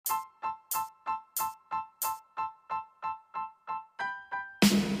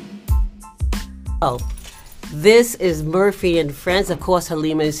Oh, this is Murphy and Friends. Of course,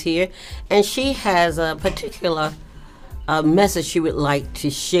 Halima is here, and she has a particular message she would like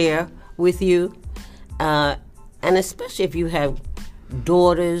to share with you, and especially if you have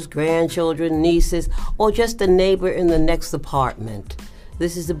daughters, grandchildren, nieces, or just a neighbor in the next apartment.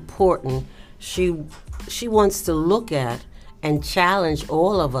 This is important. She wants to look at and challenge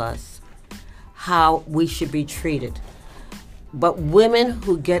all of us how we should be treated. But women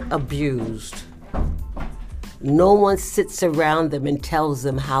who get abused, no one sits around them and tells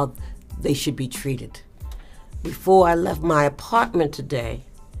them how they should be treated. Before I left my apartment today,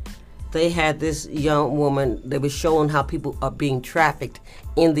 they had this young woman, they were showing how people are being trafficked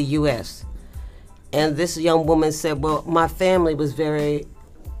in the U.S. And this young woman said, well, my family was very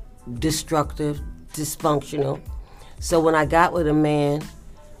destructive, dysfunctional. So when I got with a man,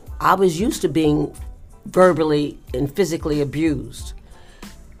 I was used to being verbally and physically abused.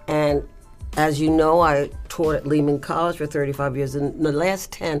 And as you know, I taught at Lehman College for 35 years. In the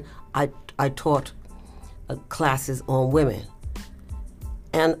last 10, I taught classes on women.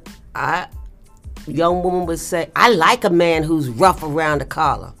 And a young woman would say, I like a man who's rough around the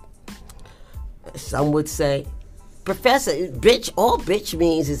collar. Some would say, Professor, bitch, all bitch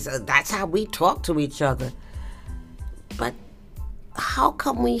means is that's how we talk to each other. But how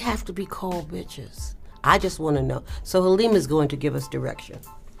come we have to be called bitches? I just want to know. So Halima is going to give us direction.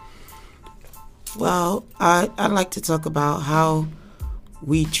 Well, I'd like to talk about how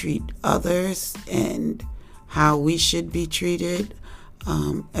we treat others and how we should be treated,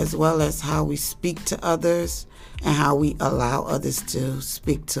 as well as how we speak to others and how we allow others to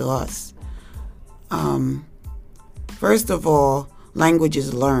speak to us. First of all, language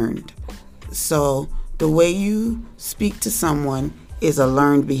is learned. So the way you speak to someone is a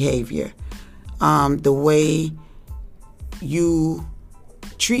learned behavior. The way you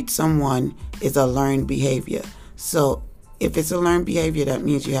treat someone is a learned behavior. So if it's a learned behavior, that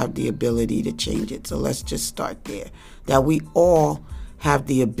means you have the ability to change it. So let's just start there. That we all have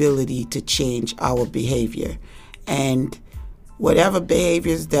the ability to change our behavior. And whatever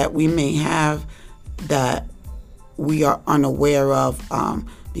behaviors that we may have that we are unaware of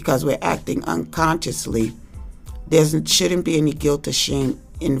because we're acting unconsciously, there shouldn't be any guilt or shame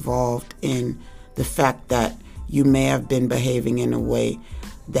involved in the fact that you may have been behaving in a way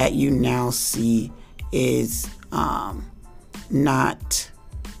that you now see is not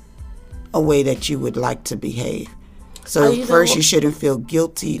a way that you would like to behave. So first, you shouldn't feel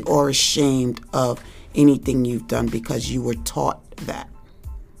guilty or ashamed of anything you've done because you were taught that.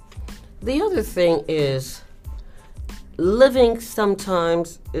 The other thing is living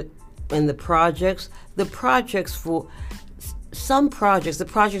sometimes in the projects for some projects, the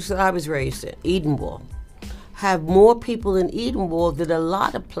projects that I was raised in, Edenwald, have more people in Edenwald than a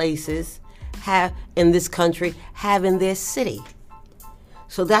lot of places have in this country have in their city.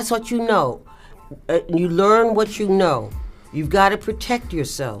 So that's what you know. You learn what you know. You've got to protect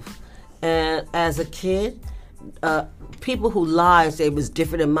yourself. And as a kid, people who lie and say it was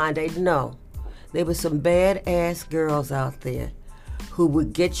different in my day, no. There were some badass girls out there who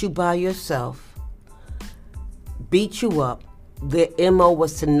would get you by yourself, beat you up. Their MO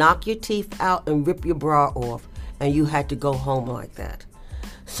was to knock your teeth out and rip your bra off, and you had to go home like that.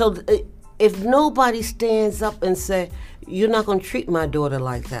 So if nobody stands up and say, you're not going to treat my daughter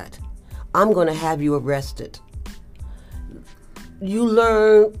like that, I'm going to have you arrested. You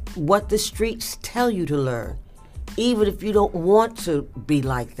learn what the streets tell you to learn, even if you don't want to be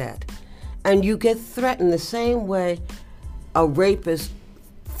like that. And you get threatened the same way a rapist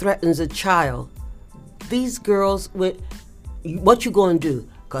threatens a child. These girls, what you going to do?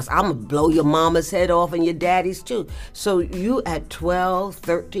 Because I'm going to blow your mama's head off and your daddy's too. So you at 12,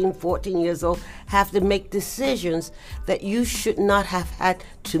 13, 14 years old have to make decisions that you should not have had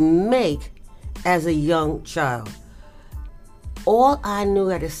to make as a young child. All I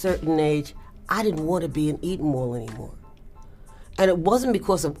knew at a certain age, I didn't want to be in Edenwald anymore. And it wasn't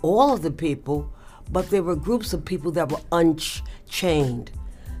because of all of the people, but there were groups of people that were unchained.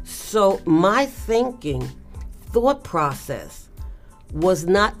 So my thought process was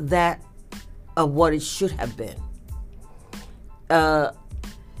not that of what it should have been. I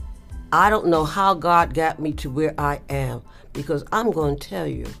don't know how God got me to where I am, because I'm going to tell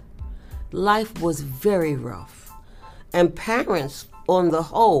you, life was very rough. And parents, on the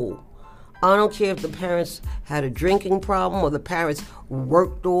whole, I don't care if the parents had a drinking problem or the parents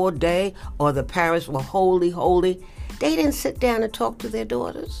worked all day or the parents were holy. They didn't sit down and talk to their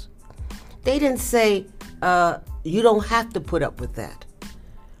daughters. They didn't say, you don't have to put up with that.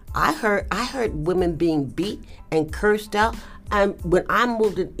 I heard women being beat and cursed out. And when I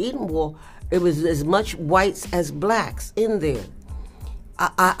moved in Edenwald, It was as much whites as blacks in there.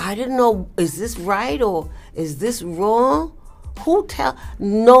 I didn't know, is this right or is this wrong?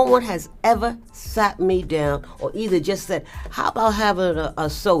 No one has ever sat me down or either just said, how about having a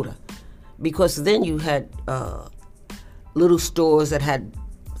soda? Because then you had little stores that had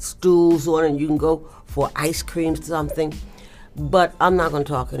stools on and you can go for ice cream, something. But I'm not going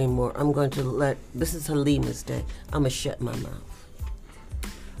to talk anymore. I'm going to this is Halima's day. I'm going to shut my mouth.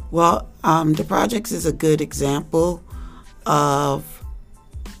 Well, the projects is a good example of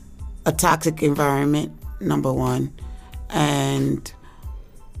a toxic environment, number one, and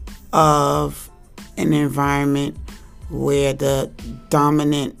of an environment where the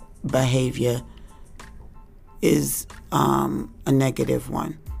dominant behavior is a negative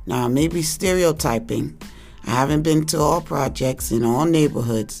one. Now, maybe stereotyping. I haven't been to all projects in all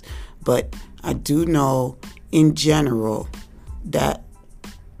neighborhoods, but I do know in general that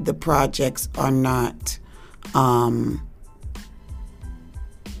the projects are not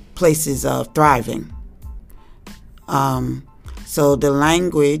places of thriving. So the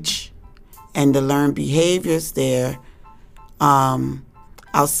language and the learned behaviors there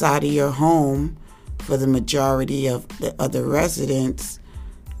outside of your home for the majority of the other residents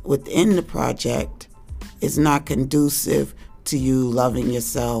within the project is not conducive to you loving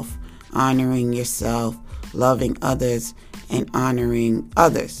yourself, honoring yourself, loving others, and honoring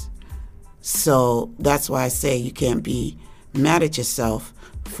others. So that's why I say you can't be mad at yourself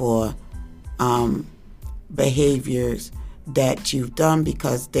for behaviors that you've done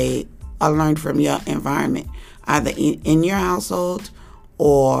because they are learned from your environment, either in your household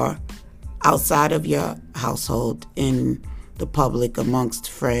or outside of your household, in the public, amongst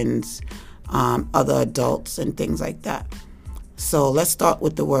friends, other adults, and things like that. So let's start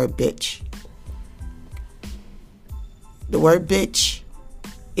with the word bitch. The word bitch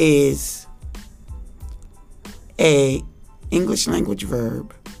is a English language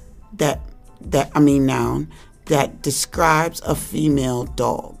verb noun that describes a female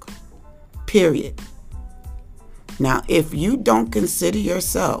dog, period. Now, if you don't consider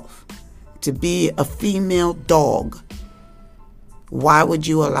yourself to be a female dog, why would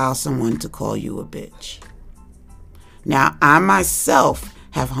you allow someone to call you a bitch? Now, I myself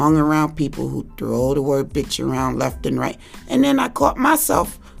have hung around people who throw the word bitch around left and right, and then I caught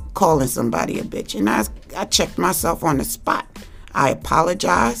myself calling somebody a bitch, and I checked myself on the spot. I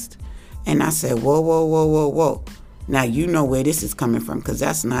apologized, and I said, whoa, whoa, whoa, whoa, whoa. Now you know where this is coming from, because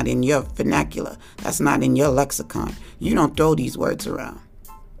that's not in your vernacular. That's not in your lexicon. You don't throw these words around.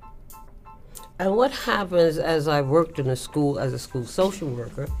 And what happens, as I worked in a school as a school social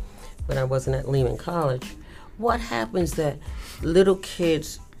worker, when I wasn't at Lehman College, what happens that little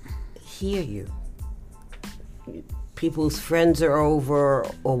kids hear you? People's friends are over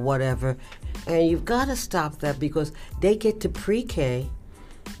or whatever, and you've got to stop that, because they get to pre-K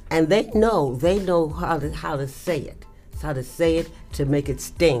and they know how to say it. It's how to say it to make it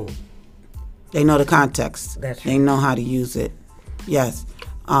sting. They know the context. That's right. They know how to use it. Yes.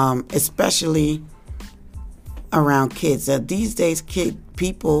 Especially around kids. These days,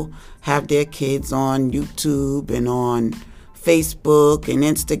 people have their kids on YouTube and on Facebook and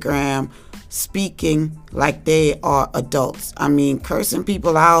Instagram speaking like they are adults. I mean, cursing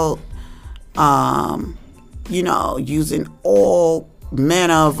people out, using all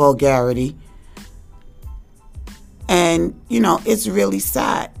manner of vulgarity. And, it's really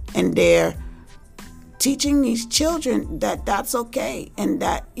sad. And they're teaching these children that that's okay and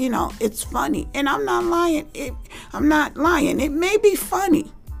that, it's funny. And I'm not lying. It may be funny,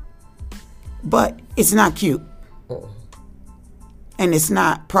 but it's not cute. And it's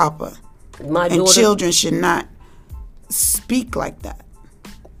not proper. And children should not speak like that.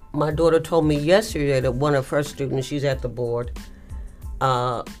 My daughter told me yesterday that one of her students, she's at the board,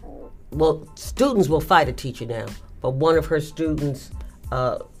 students will fight a teacher now, but one of her students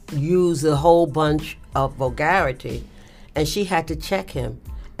used a whole bunch of vulgarity, and she had to check him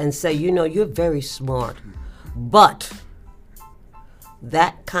and say, you're very smart, but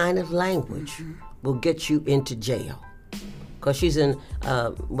that kind of language will get you into jail. Because she's in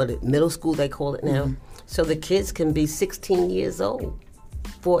middle school, they call it now. So the kids can be 16 years old,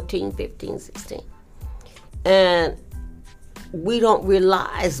 14, 15, 16. And we don't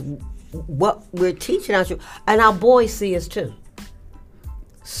realize what we're teaching our children. And our boys see us too.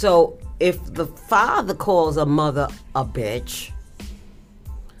 So if the father calls a mother a bitch,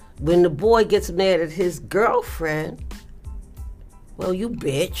 when the boy gets mad at his girlfriend, well, you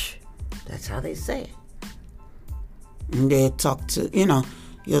bitch. That's how they say it. And they'll talk to,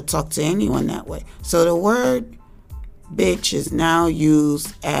 you'll talk to anyone that way. So the word bitch is now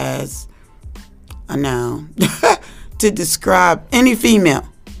used as a noun, to describe any female.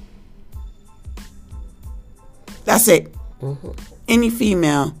 That's it. Mm-hmm. Any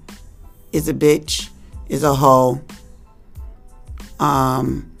female is a bitch, is a hoe.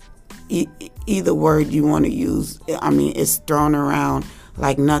 Either word you want to use, I mean, it's thrown around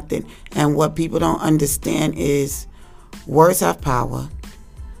like nothing. And what people don't understand is words have power.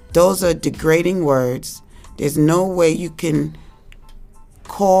 Those are degrading words. There's no way you can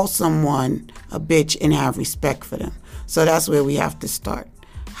call someone a bitch and have respect for them. So that's where we have to start.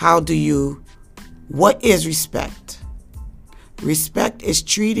 What is respect? Respect is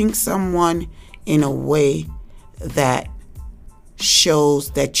treating someone in a way that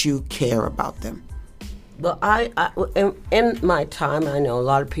shows that you care about them. But in my time, I know a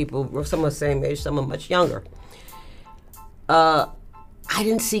lot of people, some are the same age, some are much younger. I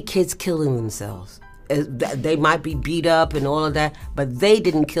didn't see kids killing themselves. They might be beat up and all of that, but they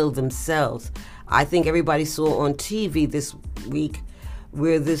didn't kill themselves. I think everybody saw on TV this week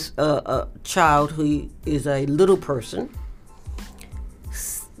where this child who is a little person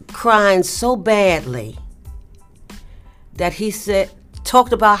crying so badly that he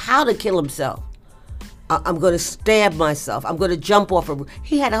talked about how to kill himself. I'm going to stab myself. I'm going to jump off a roof.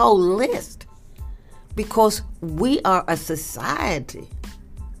 He had a whole list because we are a society.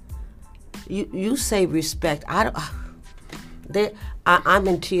 You say respect. I'm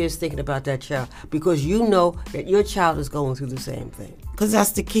in tears thinking about that child because you know that your child is going through the same thing. Because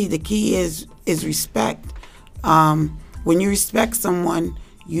that's the key. The key is respect. When you respect someone,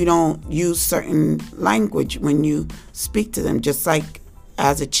 you don't use certain language when you speak to them. Just like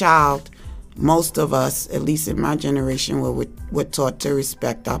as a child, most of us, at least in my generation, were taught to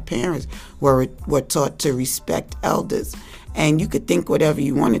respect our parents, were taught to respect elders. And you could think whatever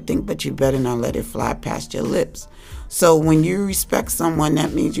you want to think, but you better not let it fly past your lips. So when you respect someone,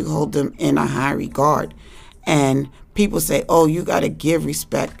 that means you hold them in a high regard. And people say, oh, you got to give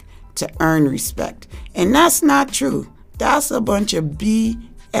respect to earn respect. And that's not true. That's a bunch of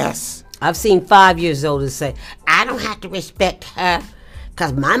BS. I've seen 5 years olds say, I don't have to respect her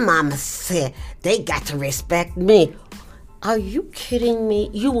because my mama said they got to respect me. Are you kidding me?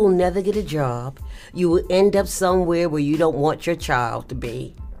 You will never get a job. You will end up somewhere where you don't want your child to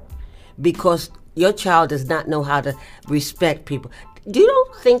be because your child does not know how to respect people. Do you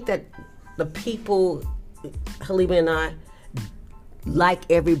don't think that the people, Halima and I, like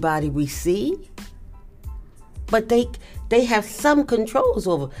everybody we see? But they have some controls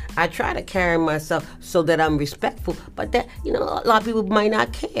over. I try to carry myself so that I'm respectful, but that, a lot of people might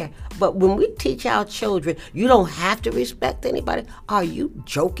not care. But when we teach our children, you don't have to respect anybody. Are you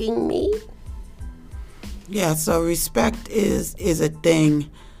joking me? Yeah, so respect is a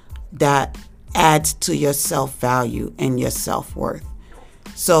thing that adds to your self-value and your self-worth.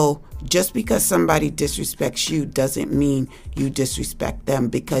 So just because somebody disrespects you doesn't mean you disrespect them,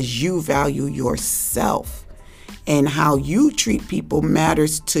 because you value yourself. And how you treat people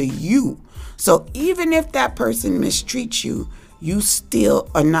matters to you. So even if that person mistreats you, you still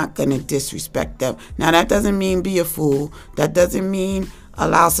are not going to disrespect them. Now, that doesn't mean be a fool. That doesn't mean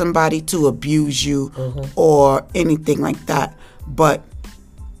allow somebody to abuse you or anything like that. But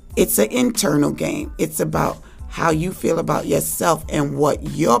it's an internal game. It's about how you feel about yourself and what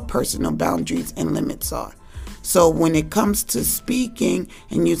your personal boundaries and limits are. So when it comes to speaking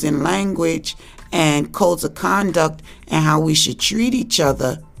and using language and codes of conduct and how we should treat each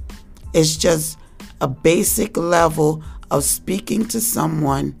other, it's just a basic level of speaking to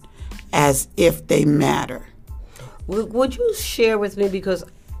someone as if they matter. Would you share with me, because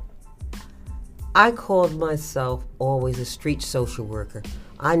I called myself always a street social worker.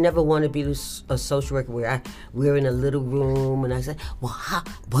 I never want to be a social worker where we're in a little room and I say, well,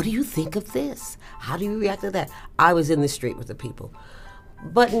 what do you think of this? How do you react to that? I was in the street with the people.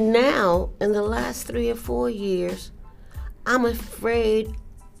 But now, in the last 3 or 4 years, I'm afraid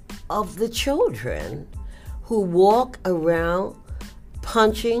of the children who walk around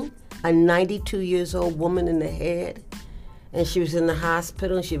punching a 92 years old woman in the head. And she was in the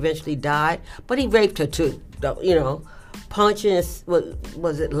hospital and she eventually died. But he raped her too, punching,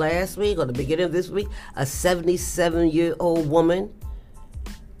 was it last week or the beginning of this week, a 77-year-old woman.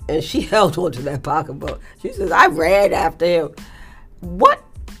 And she held on to that pocketbook. She says, I ran after him. What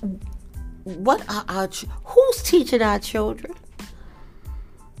are who's teaching our children?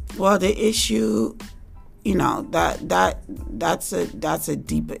 Well, the issue, that's a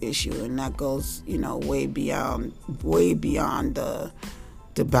deeper issue, and that goes, way beyond the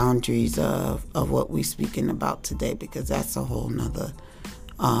boundaries of what we're speaking about today, because that's a whole nother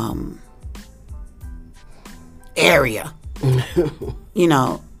area.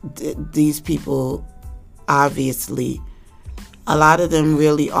 these people, obviously, a lot of them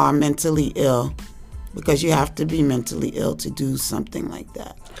really are mentally ill, because you have to be mentally ill to do something like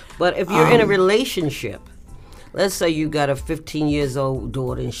that. But if you're in a relationship, let's say you got a 15 years old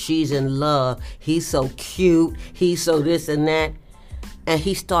daughter and she's in love, he's so cute, he's so this and that, and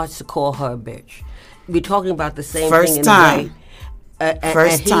he starts to call her a bitch. We're talking about the same First thing in time. the way.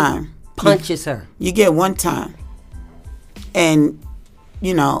 First and he time. punches her. You get one time. And,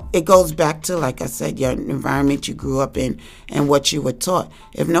 you know, it goes back to, like I said, your environment you grew up in and what you were taught.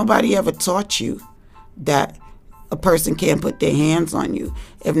 If nobody ever taught you that a person can't put their hands on you,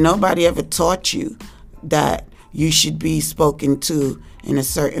 if nobody ever taught you that you should be spoken to in a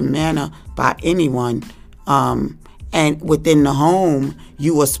certain manner by anyone, and within the home,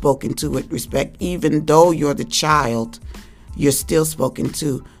 you were spoken to with respect. Even though you're the child, you're still spoken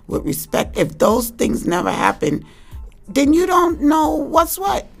to with respect. If those things never happen, then you don't know what's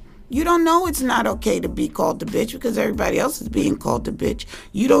what. You don't know it's not okay to be called a bitch because everybody else is being called a bitch.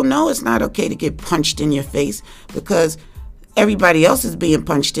 You don't know it's not okay to get punched in your face because everybody else is being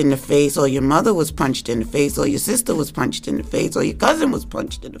punched in the face, or your mother was punched in the face, or your sister was punched in the face, or your cousin was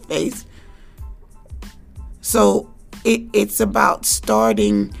punched in the face. So it's about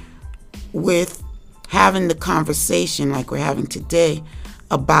starting with having the conversation like we're having today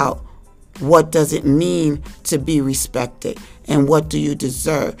about what does it mean to be respected and what do you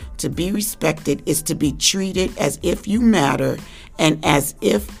deserve. To be respected is to be treated as if you matter and as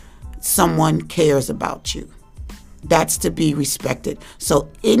if someone cares about you. That's to be respected. So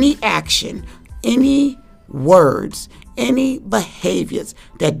any action, any words, any behaviors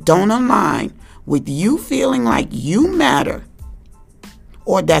that don't align with you feeling like you matter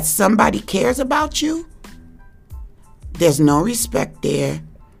or that somebody cares about you, there's no respect there,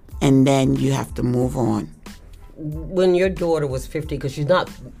 and then you have to move on. When your daughter was 15, because she's not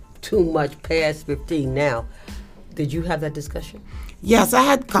too much past 15 now, did you have that discussion? Yes, I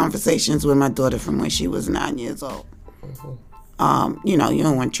had conversations with my daughter from when she was 9 years old. Mm-hmm. You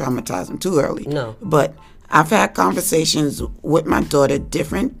don't want to traumatize them too early. No. But I've had conversations with my daughter,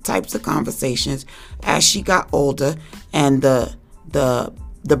 different types of conversations, as she got older, and the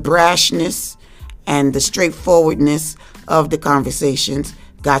brashness and the straightforwardness of the conversations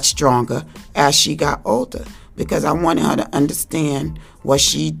got stronger as she got older, because I wanted her to understand what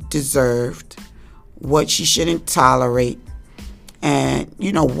she deserved, what she shouldn't tolerate, and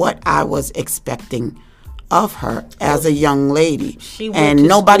what I was expecting of her as a young lady. And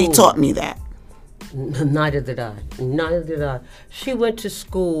nobody taught me that. Neither did I. She went to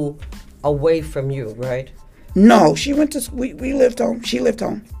school away from you, right? No, she went to. We lived home. She lived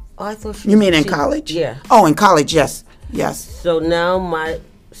home. Oh, I thought she. You mean in college? Yeah. Oh, in college, yes. So now my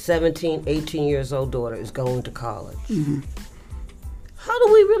 17, 18 years old daughter is going to college. Mm-hmm. How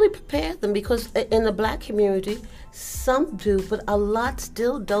do we really prepare them? Because in the black community, some do, but a lot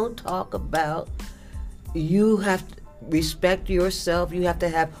still don't talk about. You have to respect yourself. You have to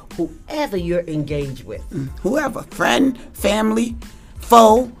have whoever you're engaged with. Whoever, friend, family,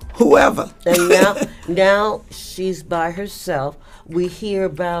 foe, whoever. And now she's by herself. We hear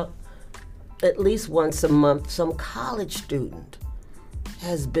about at least once a month some college student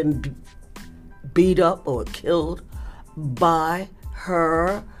has been beat up or killed by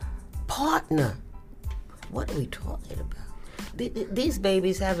her partner. What are we talking about? These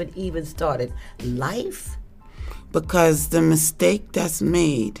babies haven't even started life. Because the mistake that's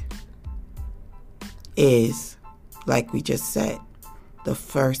made is, like we just said, the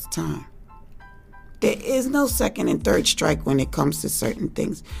first time. There is no second and third strike when it comes to certain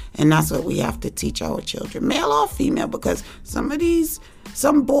things. And that's what we have to teach our children, male or female, because some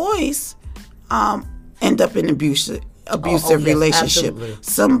boys end up in abusive relationships. Absolutely.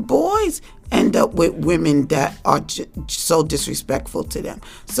 Some boys end up with women that are so disrespectful to them.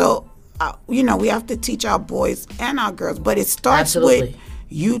 So, we have to teach our boys and our girls, but it starts with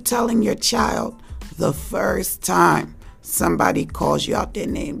you telling your child the first time somebody calls you out their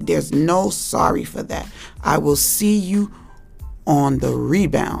name. There's no sorry for that. I will see you on the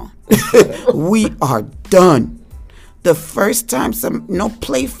rebound. We are done. The first time, no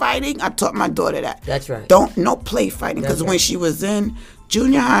play fighting. I taught my daughter that. That's right. No play fighting, because when right. she was in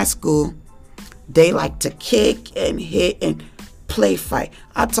junior high school, they like to kick and hit and play fight.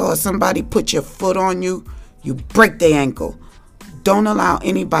 I told her, somebody put your foot on you, you break their ankle. Don't allow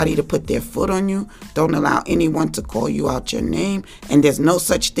anybody to put their foot on you. Don't allow anyone to call you out your name. And there's no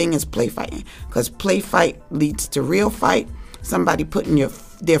such thing as play fighting, because play fight leads to real fight. Somebody putting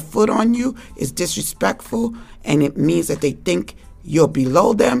their foot on you is disrespectful, and it means that they think you're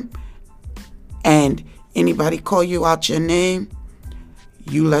below them. And anybody call you out your name,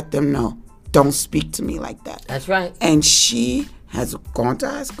 you let them know, don't speak to me like that. That's right. And she has gone to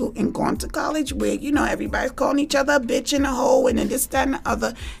high school and gone to college where, everybody's calling each other a bitch and a hoe and this, that, and the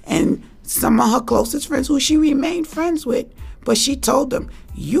other. And some of her closest friends who she remained friends with, but she told them,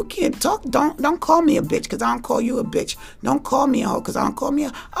 you can't talk, don't call me a bitch because I don't call you a bitch. Don't call me a hoe because I don't call me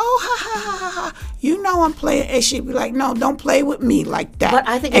a, oh, ha, ha, ha, ha, ha. You know I'm playing. And she'd be like, no, don't play with me like that. But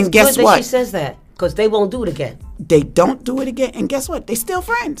I think it's good that she says that because they won't do it again. They don't do it again. And guess what? They're still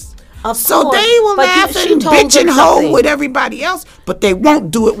friends. Of so course, they will laugh and bitch and hoe with everybody else, but they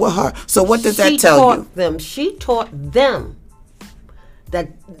won't do it with her. So what does that tell you? She taught them that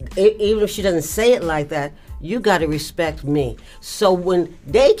even if she doesn't say it like that, you got to respect me. So when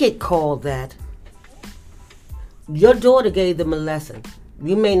they get called that, your daughter gave them a lesson.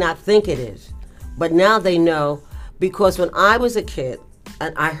 You may not think it is, but now they know, because when I was a kid,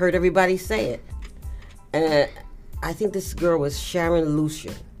 and I heard everybody say it, and I think this girl was Sharon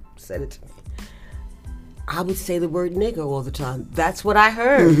Lucian, said it to me. I would say the word nigger all the time. That's what I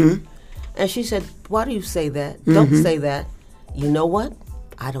heard. Mm-hmm. And she said, why do you say that? Mm-hmm. Don't say that. You know what?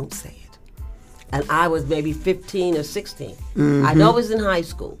 I don't say it. And I was maybe 15 or 16. Mm-hmm. I know I was in high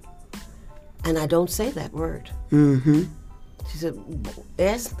school. And I don't say that word. Mm-hmm. She said,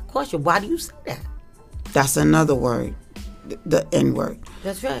 ask the question, why do you say that? That's another word, the N word.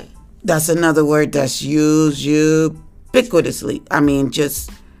 That's right. That's another word that's used ubiquitously. I mean,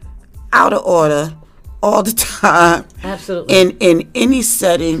 just out of order all the time. Absolutely. In any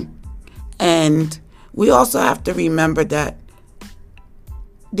setting. And we also have to remember that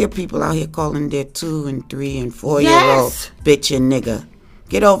there are people out here calling their 2 and 3 and 4-year-old bitch and nigger.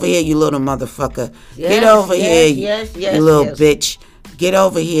 Get over here, you little motherfucker. Get over here, you little bitch. Get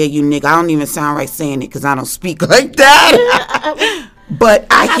over here, you nigga. I don't even sound right saying it because I don't speak like that. But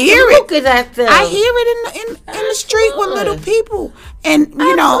I hear it. I hear it in the street with little people. And,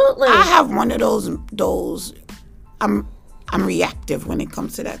 I have one of those I'm reactive when it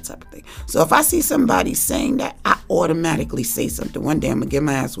comes to that type of thing. So if I see somebody saying that, I automatically say something. One day I'm going to get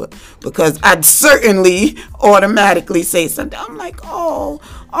my ass whipped because I'd certainly automatically say something. I'm like, oh,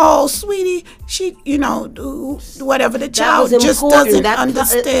 sweetie, she, whatever, the child just doesn't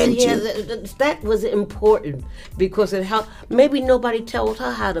understand you. That was important because it helped. Maybe nobody told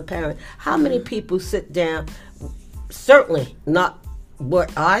her how to parent. How many people sit down, certainly not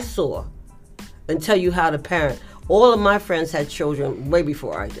what I saw, and tell you how to parent. All of my friends had children way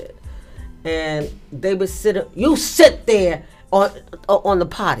before I did. And they would you sit there on the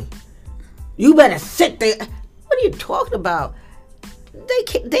potty. You better sit there. What are you talking about?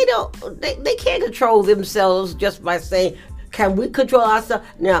 They can't control themselves just by saying, can we control ourselves?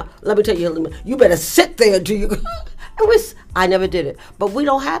 Now, let me tell you, you better sit there until you I never did it. But we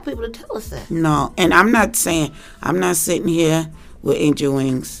don't have people to tell us that. No, and I'm not sitting here with angel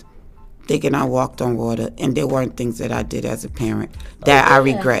wings thinking I walked on water, and there weren't things that I did as a parent that I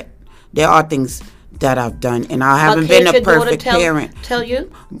regret. There are things that I've done, and I haven't been a perfect parent. Tell you?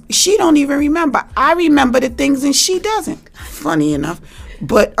 She don't even remember. I remember the things, and she doesn't. Funny enough.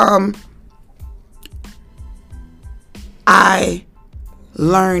 But I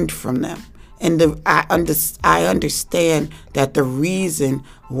learned from them. And I understand that the reason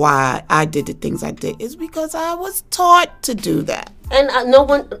why I did the things I did is because I was taught to do that. And no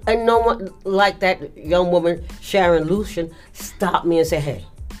one like that young woman, Sharon Lucian, stopped me and said, "Hey,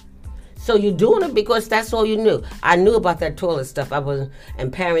 so you're doing it because that's all you knew." I knew about that toilet stuff.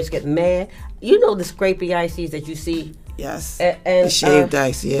 And parents get mad. You know the scrapey ices that you see. Yes. And shaved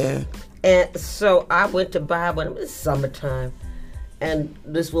ice, yeah. And so I went to buy one. It was summertime. And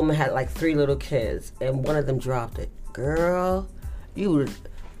this woman had like 3 little kids, and one of them dropped it. Girl, you would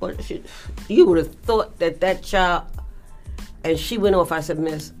have thought that child. And she went off. I said,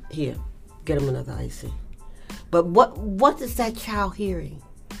 "Miss, here, get him another icy." But what is that child hearing?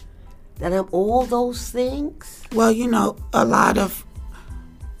 That I'm all those things? Well, a lot of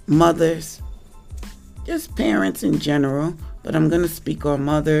mothers, just parents in general, but I'm going to speak on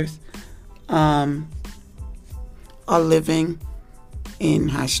mothers, are living in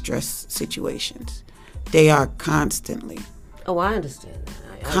high stress situations. They are constantly. Oh, I understand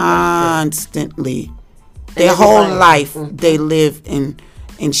that. Constantly. Their whole life, they live in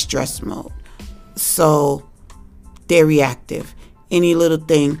stress mode. So they're reactive. Any little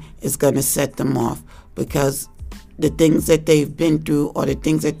thing is going to set them off because the things that they've been through or the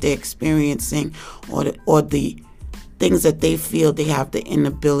things that they're experiencing or the things that they feel they have the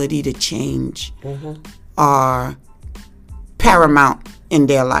inability to change are paramount in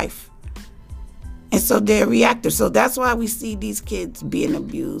their life. And so they're reactive. So that's why we see these kids being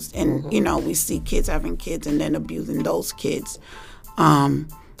abused. And, we see kids having kids and then abusing those kids. And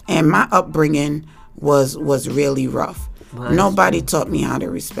my upbringing was really rough. Nobody taught me how to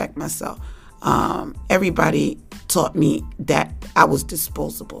respect myself. Everybody taught me that I was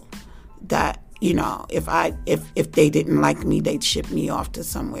disposable. That, you know, if they didn't like me, they'd ship me off to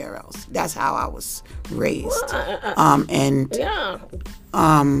somewhere else. That's how I was raised.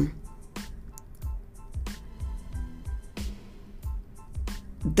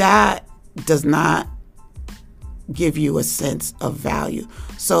 That does not give you a sense of value.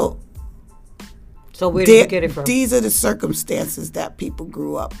 So where did you get it from? These are the circumstances that people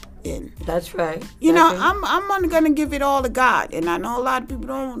grew up in. That's right. You know, I'm only going to give it all to God. And I know a lot of people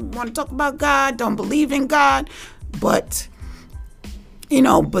don't want to talk about God, don't believe in God. But, you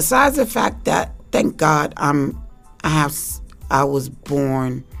know, besides the fact that, thank God, I was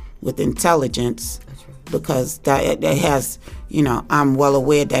born with intelligence. That's right. Because that has, you know, I'm well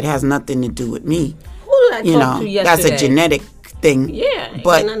aware that has nothing to do with me. Who did I talk to yesterday? That's a genetic thing. Yeah, it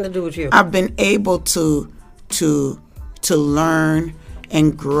but has nothing to do with you. I've been able to learn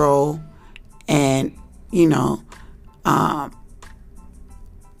and grow, and you know, I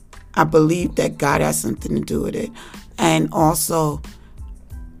believe that God has something to do with it, and also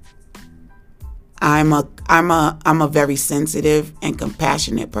I'm a very sensitive and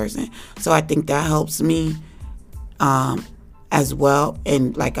compassionate person, so I think that helps me as well.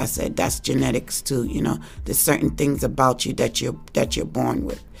 And like I said, that's genetics too. You know, there's certain things about you that you're born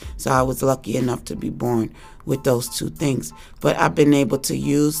with. So I was lucky enough to be born with those two things. But I've been able to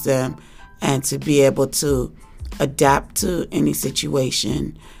use them and to be able to adapt to any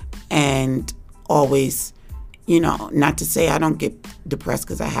situation, and always, you know, not to say I don't get depressed,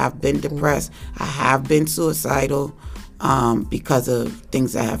 because I have been depressed. I have been suicidal because of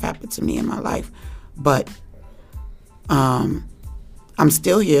things that have happened to me in my life. But I'm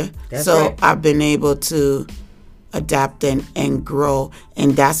still here. That's so right. I've been able to adapt and grow,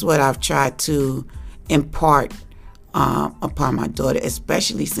 and that's what I've tried to impart upon my daughter,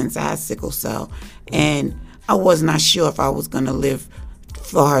 especially since I had sickle cell, and I was not sure if I was going to live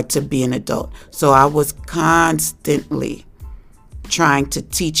for her to be an adult. So I was constantly trying to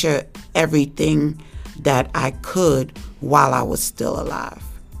teach her everything that I could while I was still alive.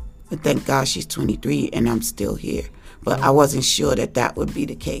 But thank God she's 23 and I'm still here. But I wasn't sure that would be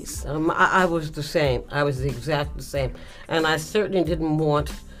the case. I was the same. I was exactly the same. And I certainly didn't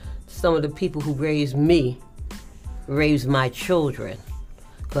want some of the people who raised me raise my children,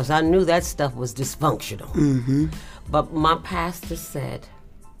 because I knew that stuff was dysfunctional. Mm-hmm. But my pastor said,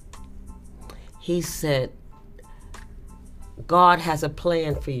 he said, God has a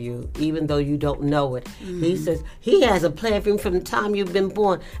plan for you, even though you don't know it. Mm-hmm. He says he has a plan for you from the time you've been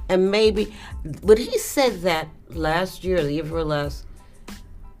born. And maybe, but he said that last year, the year before last.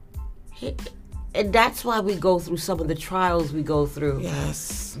 And that's why we go through some of the trials we go through.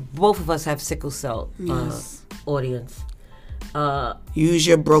 Yes. Both of us have sickle cell, yes. Audience. Use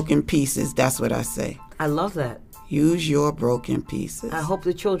your broken pieces. That's what I say. I love that. Use your broken pieces. I hope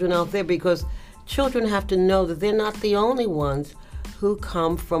the children out there, because children have to know that they're not the only ones who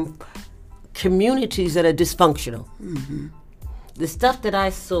come from communities that are dysfunctional. Mm-hmm. The stuff that I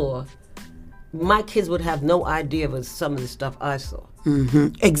saw, my kids would have no idea of some of the stuff I saw.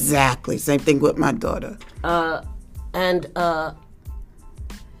 Mm-hmm. Exactly. Same thing with my daughter. And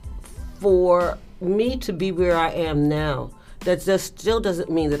for me to be where I am now, that just still doesn't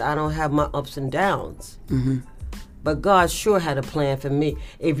mean that I don't have my ups and downs. Mm-hmm. But God sure had a plan for me.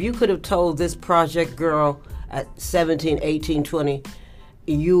 If you could have told this project girl at 17, 18, 20,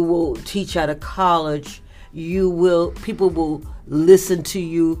 you will teach out of college, people will listen to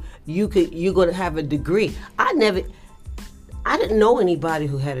you, you're going to have a degree. I didn't know anybody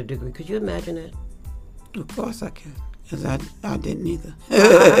who had a degree. Could you imagine that? Of course I can, because I didn't either.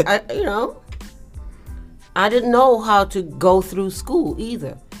 I didn't know how to go through school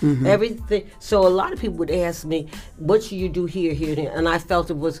either. Mm-hmm. Everything. So a lot of people would ask me, what should you do here, here, and here? And I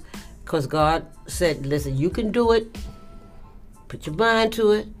felt it was because God said, listen, you can do it. Put your mind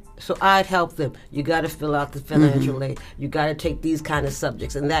to it. So I'd help them. You got to fill out the financial aid. You got to take these kind of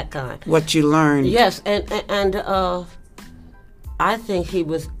subjects and that kind. What you learned. Yes, and I think he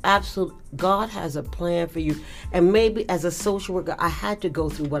was absolute. God has a plan for you. And maybe as a social worker, I had to go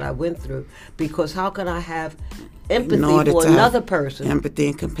through what I went through, because how can I have empathy for another person? Empathy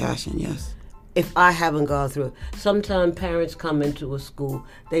and compassion, yes. If I haven't gone through it. Sometimes parents come into a school,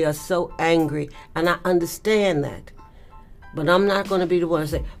 they are so angry, and I understand that. But I'm not going to be the one to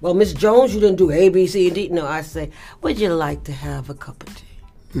say, well, Miss Jones, you didn't do A, B, C, and D. No, I say, would you like to have a cup of tea?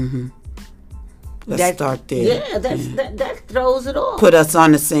 Mm-hmm. Let's start there. Yeah, that throws it off. Put us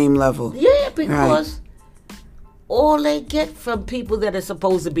on the same level. Yeah, because all they get from people that are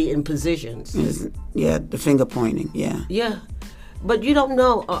supposed to be in positions. Yeah, the finger pointing, yeah. Yeah. But you don't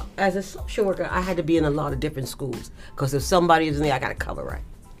know, as a social worker, I had to be in a lot of different schools because if somebody is in there, I got to cover right.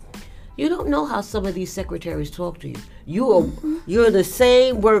 You don't know how some of these secretaries talk to you. You're the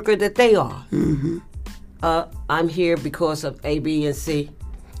same worker that they are. Mm-hmm. I'm here because of A, B, and C.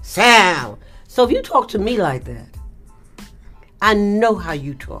 Sam! So if you talk to me like that, I know how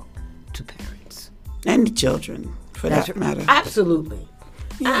you talk to parents. And the children, for that matter. Absolutely.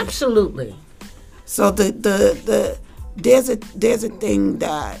 Yeah. Absolutely. So there's a thing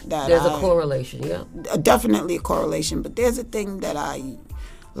that there's a correlation, yeah. Definitely a correlation, but there's a thing that I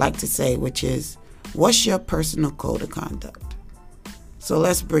like to say, which is, what's your personal code of conduct? So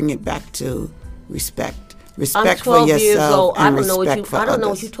let's bring it back to respect. Respect I'm 12 for yourself years old. and I don't know others.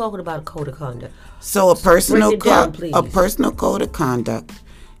 what you're talking about, a code of conduct. So a personal code of conduct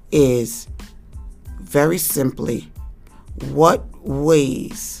is very simply, what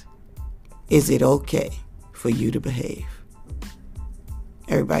ways is it okay for you to behave?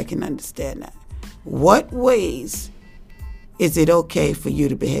 Everybody can understand that. What ways is it okay for you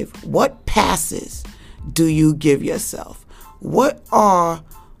to behave? What passes do you give yourself? What are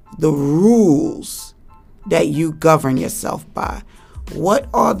the rules that you govern yourself by? What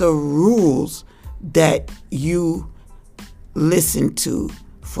are the rules that you listen to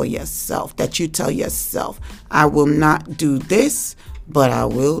for yourself, that you tell yourself, I will not do this, but I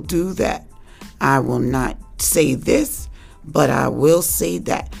will do that. I will not say this, but I will say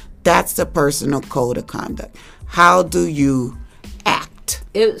that. That's the personal code of conduct. How do you act?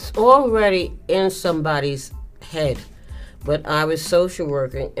 It's already in somebody's head. But I was social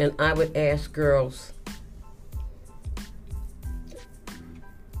working, and I would ask girls,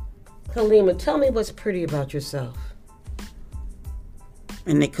 Halima, tell me what's pretty about yourself.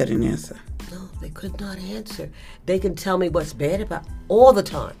 And they couldn't answer. No, they could not answer. They can tell me what's bad about all the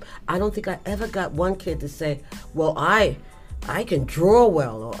time. I don't think I ever got one kid to say, well, I can draw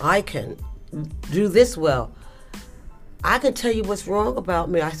well, or I can do this well. I can tell you what's wrong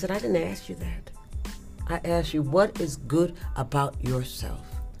about me. I said, I didn't ask you that. I asked you, what is good about yourself?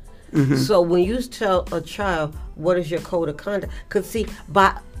 Mm-hmm. So when you tell a child, what is your code of conduct? Because see,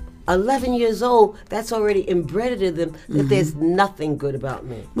 by 11 years old, that's already embedded in them that there's nothing good about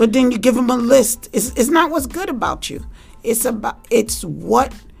me. But then you give them a list. It's not what's good about you. It's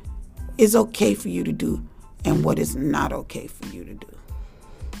what is okay for you to do and what is not okay for you to do.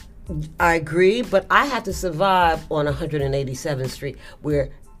 I agree, but I have to survive on 187th Street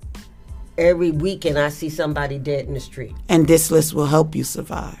where every weekend I see somebody dead in the street. And this list will help you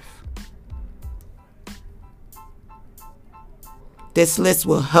survive. This list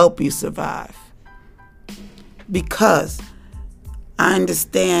will help you survive. Because I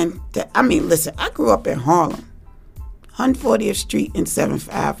understand that, listen, I grew up in Harlem, 140th Street and 7th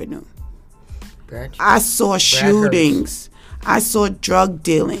Avenue. I saw shootings. I saw drug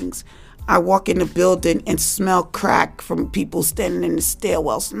dealings. I walk in the building and smell crack from people standing in the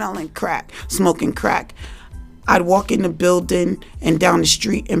stairwell smelling crack, smoking crack. I'd walk in the building and down the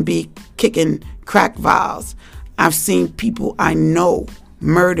street and be kicking crack vials. I've seen people I know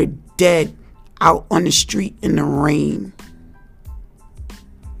murdered, dead, out on the street in the rain.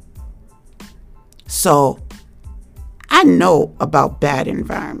 So I know about bad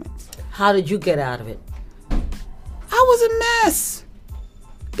environments. How did you get out of it? I was a mess.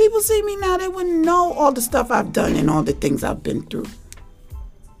 People see me now, they wouldn't know all the stuff I've done and all the things I've been through.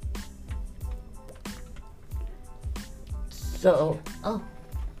 So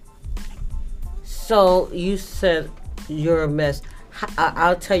you said you're a mess.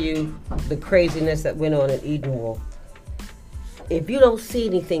 I'll tell you the craziness that went on in Edenwald. If you don't see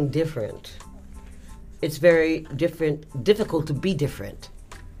anything different, it's very difficult to be different.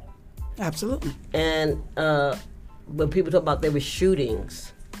 Absolutely. And when people talk about there were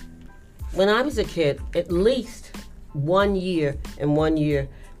shootings, when I was a kid, at least 1 year,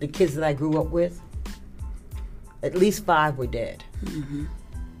 the kids that I grew up with, at least 5 were dead. Mm-hmm.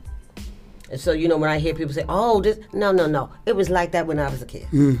 And so, when I hear people say, oh, no. It was like that when I was a kid.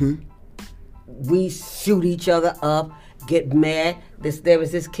 Mm-hmm. We shoot each other up, get mad. There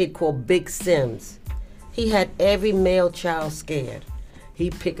was this kid called Big Sims. He had every male child scared.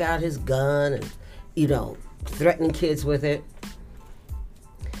 He'd pick out his gun and, threaten kids with it.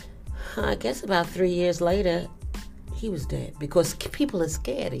 I guess about 3 years later, he was dead because people are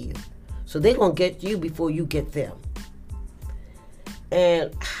scared of you. So they're going to get you before you get them.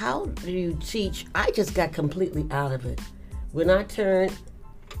 And how do you teach? I just got completely out of it. When I turned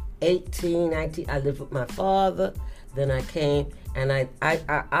 18, 19, I lived with my father. Then I came and I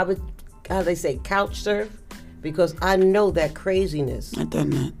would, how they say, couch surf. because I know that craziness I've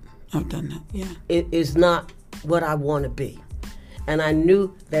done that. Yeah. it is not what I want to be. And I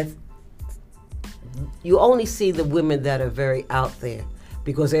knew that you only see the women that are very out there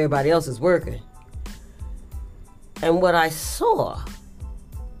because everybody else is working. And what I saw,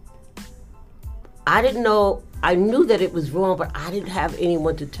 I didn't know, I knew that it was wrong, but I didn't have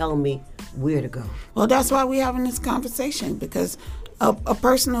anyone to tell me where to go. Well, that's why we're having this conversation, because a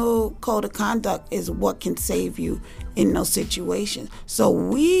personal code of conduct is what can save you in those situations. So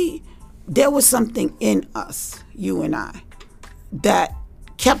there was something in us, you and I, that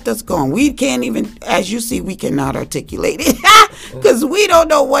kept us going. We can't even, as you see, we cannot articulate it because we don't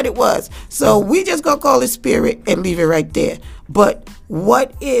know what it was. So we just gonna call it spirit and leave it right there. But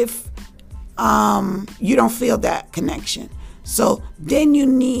what if you don't feel that connection? So then you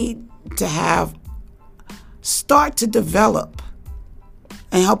need to start to develop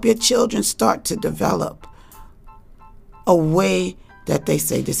and help your children start to develop a way that they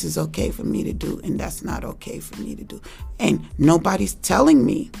say, this is okay for me to do and that's not okay for me to do. And nobody's telling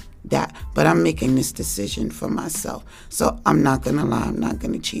me that, but I'm making this decision for myself. So I'm not going to lie. I'm not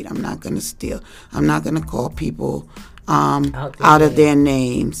going to cheat. I'm not going to steal. I'm not going to call people out of their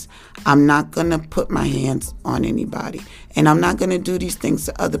names. I'm not going to put my hands on anybody. And I'm not going to do these things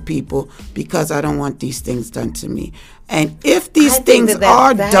to other people because I don't want these things done to me. And if these things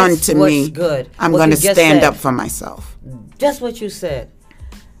are done to me, I'm going to stand up for myself. Just what you said.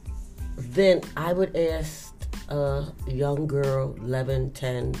 Then I would ask a young girl, 11,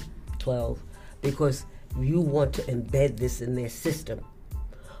 10, 12, because you want to embed this in their system.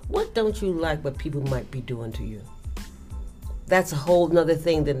 What don't you like what people might be doing to you? That's a whole nother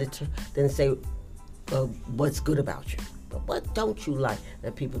thing than say what's good about you. But what don't you like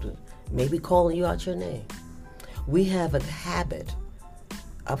that people do? Maybe calling you out your name. We have a habit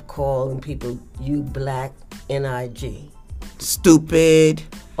of calling people you black, N-I-G. Stupid.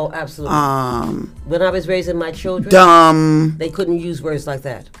 Oh, absolutely. When I was raising my children, dumb. They couldn't use words like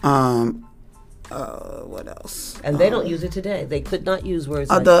that. What else? And they don't use it today. They could not use words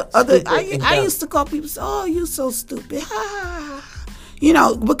like I used to call people, oh, you so stupid. You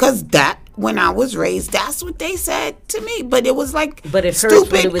know, because when I was raised, that's what they said to me. But it was like it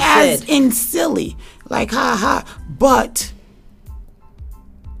stupid as in silly. Like, ha ha. But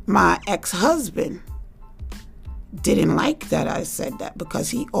my ex-husband didn't like that I said that because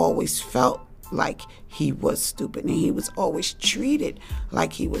he always felt like he was stupid and he was always treated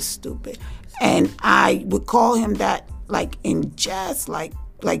like he was stupid. And I would call him that like in jest, like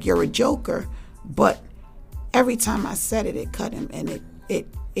you're a joker. But every time I said it, it cut him and it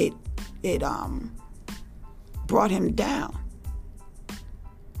brought him down.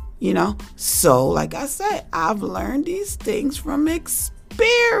 You know? So like I said, I've learned these things from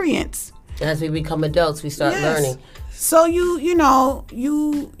experience. As we become adults, we start learning. So you know,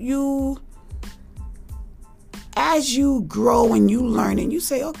 as you grow and you learn and you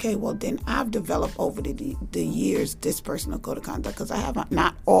say, okay, well then I've developed over the years this personal code of conduct, because I have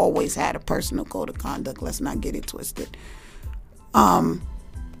not always had a personal code of conduct. Let's not get it twisted. Then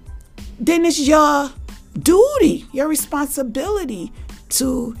it's your duty, your responsibility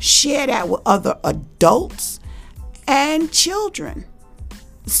to share that with other adults and children,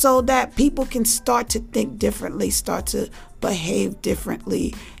 so that people can start to think differently, start to behave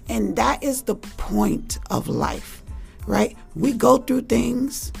differently. And that is the point of life, right? We go through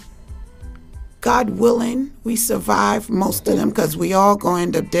things. God willing, we survive most of them because we all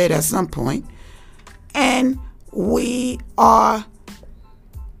going to end up dead at some point. And we are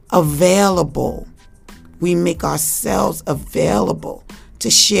available. We make ourselves available to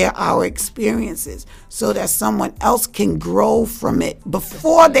share our experiences so that someone else can grow from it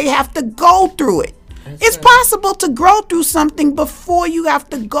before they have to go through it. It's possible to grow through something before you have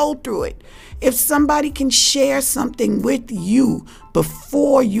to go through it. If somebody can share something with you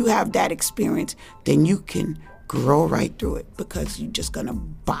before you have that experience, then you can grow right through it because you're just going to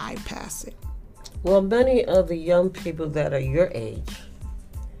bypass it. Well, many of the young people that are your age.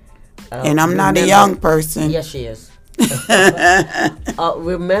 And I'm not a young person. Yes, she is.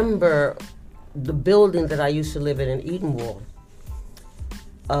 Remember the building that I used to live in Edenwald.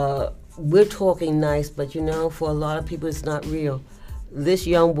 We're talking nice, but you know, for a lot of people it's not real. This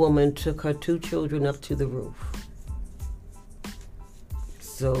young woman took her 2 children up to the roof.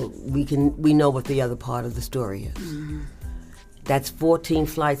 So we know what the other part of the story is. Mm-hmm. That's 14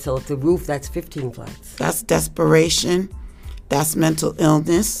 flights, so at the roof that's 15 flights. That's desperation, that's mental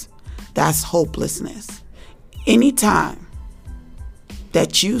illness, that's hopelessness. Anytime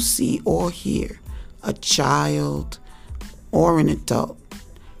that you see or hear a child or an adult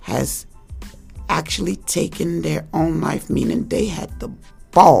has actually taken their own life, meaning they had the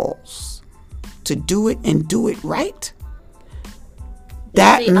balls to do it and do it right,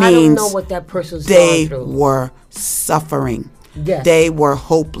 that See, I don't know means what that person's they gone through. were suffering. Yes. They were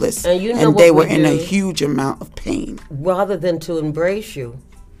hopeless. And you know what they were we in a do? huge amount of pain. Rather than to embrace you.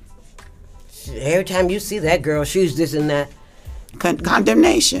 Every time you see that girl, she's this and that.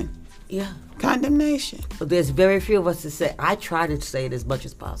 Condemnation. Yeah. Condemnation. But there's very few of us that say, I try to say it as much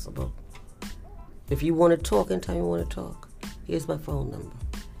as possible. If you want to talk, anytime you want to talk, here's my phone number.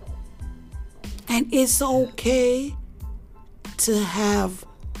 And it's okay to have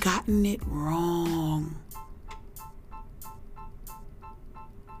gotten it wrong.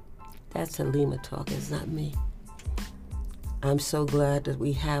 That's Halima talking, it's not me. I'm so glad that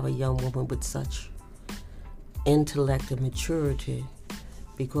we have a young woman with such intellect and maturity,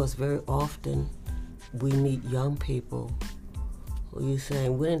 because very often we meet young people who you're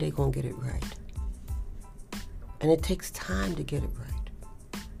saying, when are they going to get it right? And it takes time to get it right.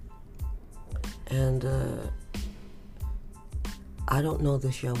 And I don't know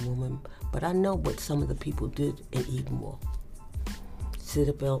this young woman, but I know what some of the people did in Edenwald. Sit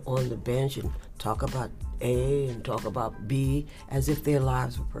up on the bench and talk about A and talk about B as if their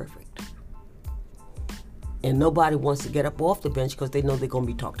lives were perfect. And nobody wants to get up off the bench because they know they're going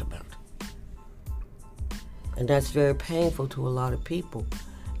to be talked about. And that's very painful to a lot of people.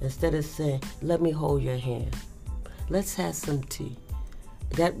 Instead of saying, let me hold your hand, let's have some tea.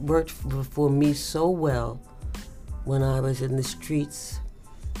 That worked for me so well when I was in the streets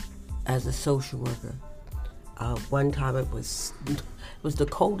as a social worker. One time it was the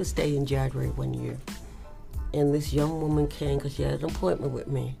coldest day in January one year. And this young woman came because she had an appointment with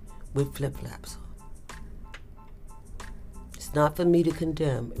me with flip-flops on. It's not for me to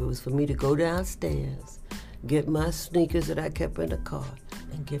condemn. It was for me to go downstairs, get my sneakers that I kept in the car,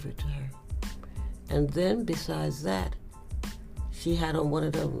 and give it to her. And then besides that, she had on one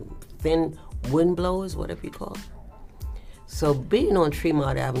of them thin wind blowers, whatever you call it. So being on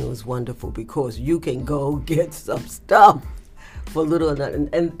Tremont Avenue is wonderful because you can go get some stuff for little or nothing.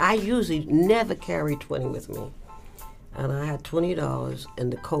 And I usually never carry 20 with me. And I had $20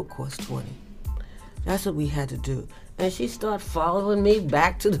 and the coat cost 20. That's what we had to do. And she started following me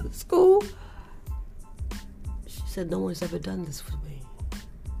back to the school. She said, no one's ever done this for me.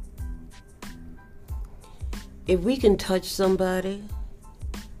 If we can touch somebody,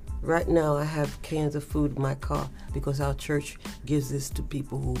 right now I have cans of food in my car because our church gives this to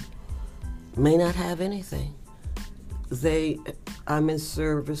people who may not have anything. I'm in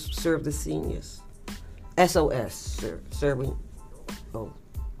service, serve the seniors. SOS, serving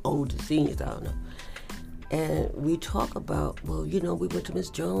older seniors, I don't know. And we talk about, well, we went to Miss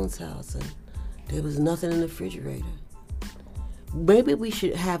Jones' house and there was nothing in the refrigerator. Maybe we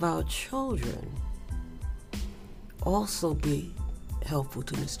should have our children also be helpful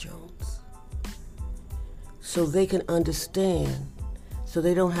to Miss Jones so they can understand, so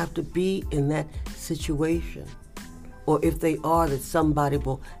they don't have to be in that situation. Or if they are, that somebody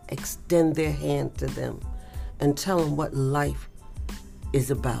will extend their hand to them and tell them what life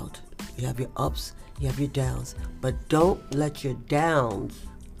is about. You have your ups, you have your downs, but don't let your downs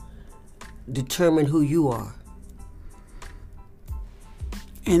determine who you are.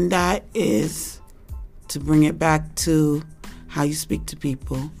 And that is to bring it back to how you speak to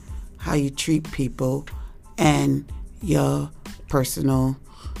people, how you treat people, and your personal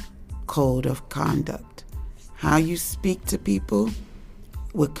code of conduct. How you speak to people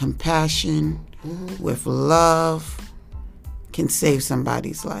with compassion, with love, can save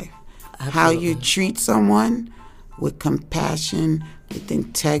somebody's life. Absolutely. How you treat someone with compassion, with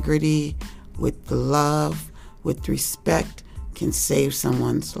integrity, with love, with respect, can save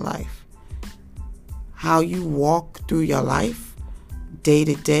someone's life. How you walk through your life, day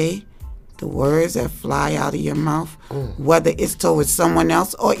to day, the words that fly out of your mouth, whether it's towards someone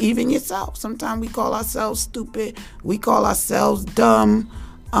else or even yourself. Sometimes we call ourselves stupid. We call ourselves dumb.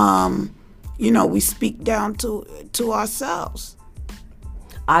 We speak down to ourselves.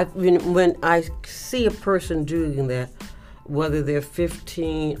 When I see a person doing that, whether they're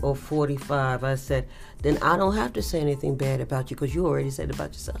 15 or 45, I said, then I don't have to say anything bad about you because you already said it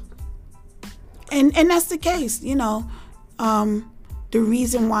about yourself. And that's the case, the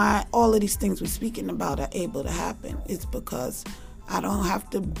reason why all of these things we're speaking about are able to happen is because I don't have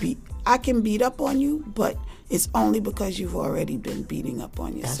to I can beat up on you, but it's only because you've already been beating up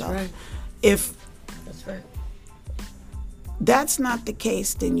on yourself. That's right. That's right. That's not the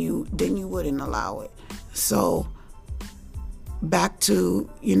case, then you wouldn't allow it. So back to,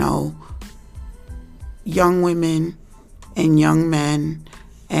 young women and young men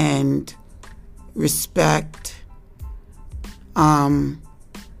and respect,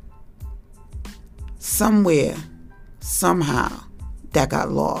 somewhere, somehow, that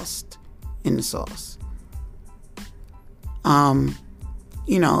got lost in the sauce.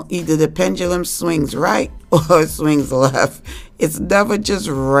 Either the pendulum swings right or it swings left. It's never just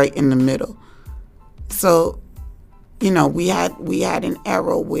right in the middle. So, we had an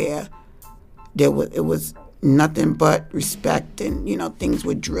era where it was nothing but respect, and things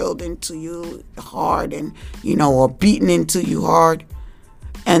were drilled into you hard, and or beaten into you hard,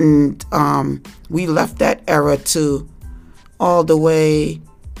 and we left that era to all the way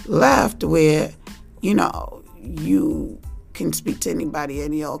left, where you can speak to anybody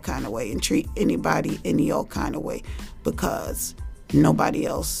any old kind of way and treat anybody any old kind of way because nobody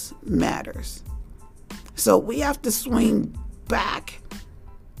else matters. So we have to swing back,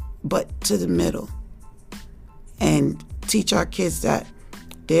 but to the middle, and teach our kids that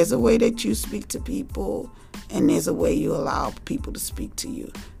there's a way that you speak to people, and there's a way you allow people to speak to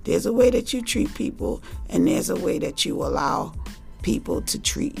you. There's a way that you treat people, and there's a way that you allow people to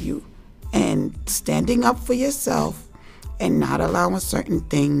treat you. And standing up for yourself and not allowing certain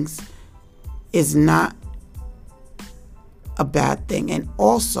things is not a bad thing. And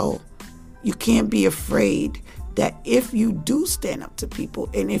also, you can't be afraid that if you do stand up to people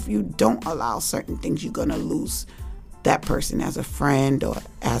and if you don't allow certain things, you're going to lose that person as a friend or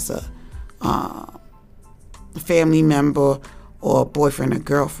as a family member or a boyfriend or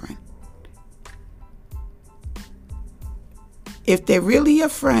girlfriend. If they're really your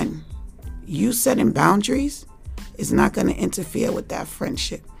friend, you setting boundaries is not going to interfere with that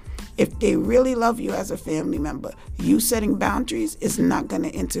friendship. If they really love you as a family member, you setting boundaries is not going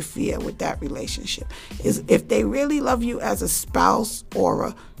to interfere with that relationship. If they really love you as a spouse or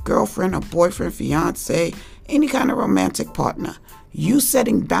a girlfriend or boyfriend, fiance, any kind of romantic partner, you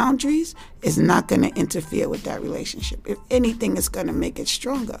setting boundaries is not going to interfere with that relationship. If anything, it's going to make it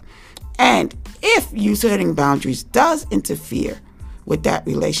stronger. And if you setting boundaries does interfere with that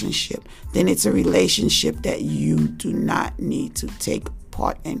relationship, then it's a relationship that you do not need to take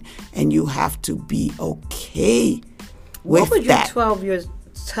part in, and you have to be okay with that. What would you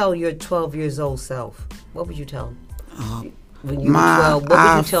tell your 12 years old self? What would you tell him? When you were 12, what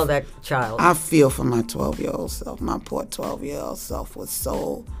would you tell that child? I feel for my 12-year-old self. My poor 12-year-old self was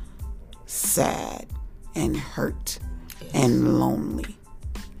so sad and hurt and lonely.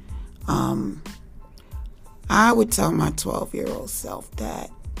 I would tell my 12-year-old self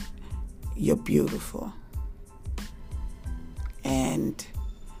that you're beautiful and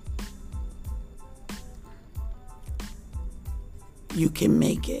you can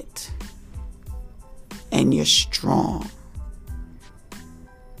make it and you're strong,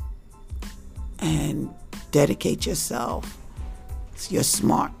 and dedicate yourself. You're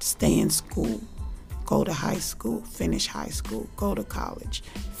smart. Stay in school. Go to high school. Finish high school. Go to college.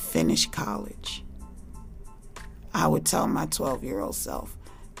 Finish college. I would tell my 12-year-old self,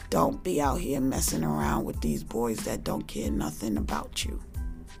 don't be out here messing around with these boys that don't care nothing about you.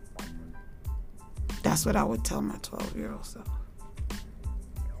 That's what I would tell my 12-year-old self.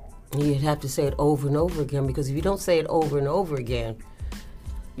 You'd have to say it over and over again, because if you don't say it over and over again,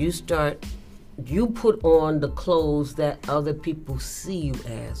 you put on the clothes that other people see you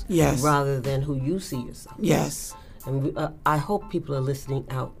as, yes, rather than who you see yourself. Yes. And I hope people are listening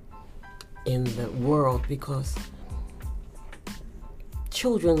out in the world, because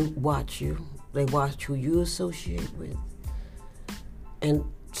children watch you. They watch who you associate with. And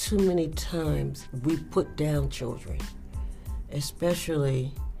too many times we put down children,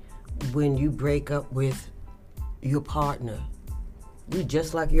 especially when you break up with your partner. You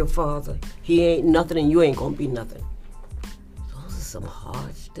just like your father. He ain't nothing and you ain't gonna be nothing. Those are some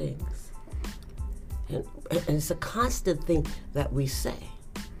harsh things. And it's a constant thing that we say.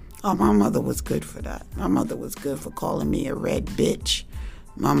 Oh, my mother was good for that. My mother was good for calling me a red bitch.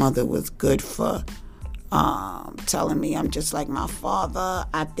 My mother was good for telling me I'm just like my father.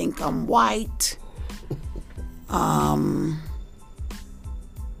 I think I'm white. A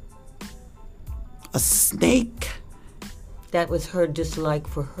snake. That was her dislike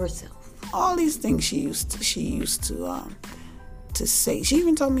for herself. All these things she used to say. She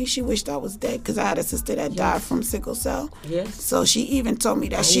even told me she wished I was dead, because I had a sister that died from sickle cell. Yes. So she even told me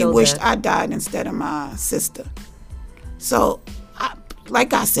that she wished I died instead of my sister. So,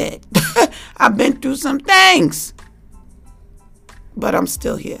 like I said, I've been through some things, but I'm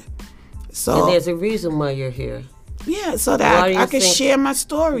still here. So, and there's a reason why you're here. Yeah, so that I can share my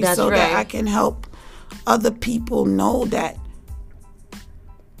story, so right, that I can help other people know that,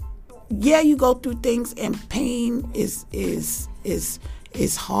 yeah, you go through things and pain is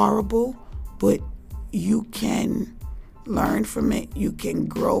horrible, but you can learn from it. You can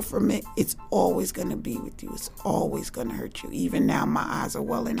grow from it. It's always going to be with you. It's always going to hurt you. Even now, my eyes are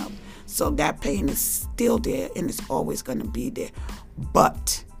welling up. So that pain is still there, and it's always going to be there.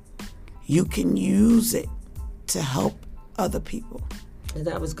 But you can use it to help other people. And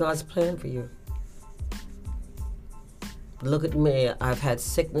that was God's plan for you. Look at me. I've had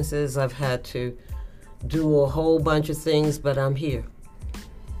sicknesses. I've had to do a whole bunch of things, but I'm here.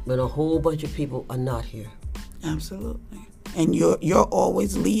 But a whole bunch of people are not here. Absolutely. And you're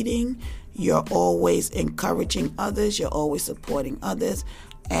always leading. You're always encouraging others. You're always supporting others,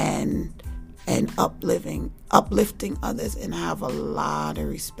 and uplifting others. And I have a lot of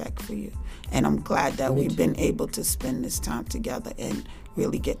respect for you. And I'm glad that we've been able to spend this time together and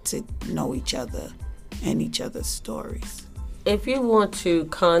really get to know each other and each other's stories. If you want to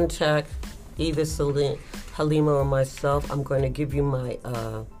contact either Halima or myself, I'm going to give you my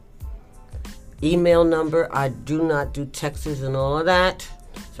email number. I do not do texts and all of that,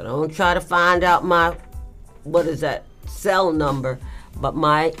 so don't try to find out my cell number. But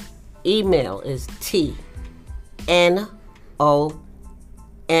my email is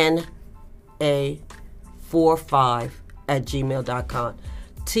tnona45@gmail.com.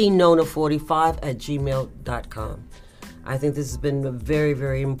 tnona45@gmail.com. I think this has been a very,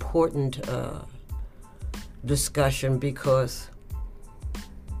 very important discussion, because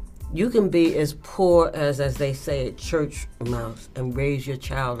you can be as poor as they say, a church mouse, and raise your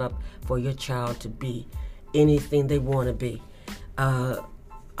child up for your child to be anything they want to be.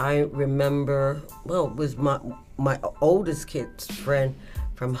 I remember, it was my oldest kid's friend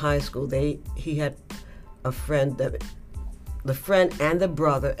from high school. He had a friend that the friend and the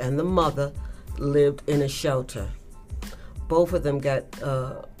brother and the mother lived in a shelter. Both of them got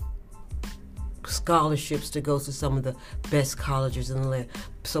scholarships to go to some of the best colleges in the land.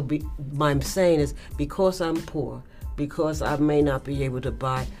 So my saying is, because I'm poor, because I may not be able to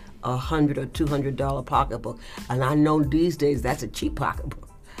buy a $100 or $200 pocketbook, and I know these days that's a cheap pocketbook,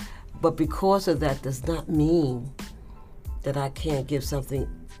 but because of that does not mean that I can't give something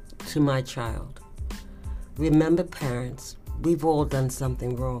to my child. Remember, parents, we've all done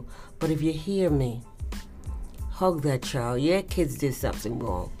something wrong, but if you hear me, hug that child. Yeah, kids did something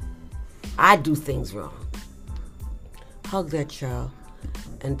wrong. I do things wrong. Hug that child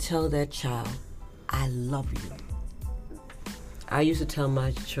and tell that child, I love you. I used to tell my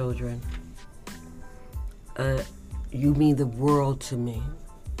children, you mean the world to me.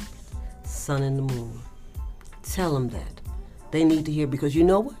 Sun and the moon. Tell them that. They need to hear, because you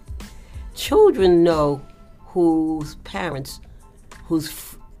know what? Children know whose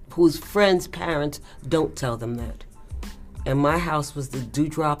friends' parents don't tell them that. And my house was the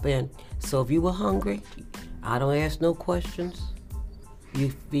Dewdrop Inn. So if you were hungry, I don't ask no questions.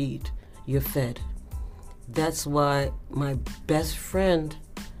 You feed, you're fed. That's why my best friend,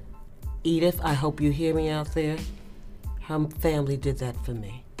 Edith, I hope you hear me out there, her family did that for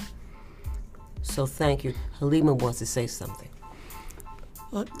me. So thank you. Halima wants to say something.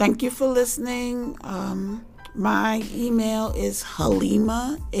 Well, thank you for listening. My email is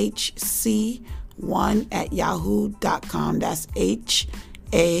halimahc1@yahoo.com. That's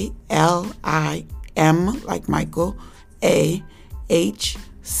HALIM like Michael,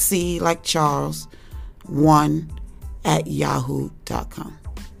 AHC like Charles, 1@yahoo.com.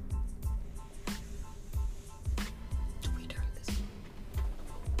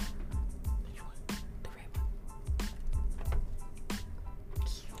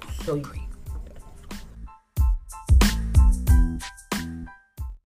 So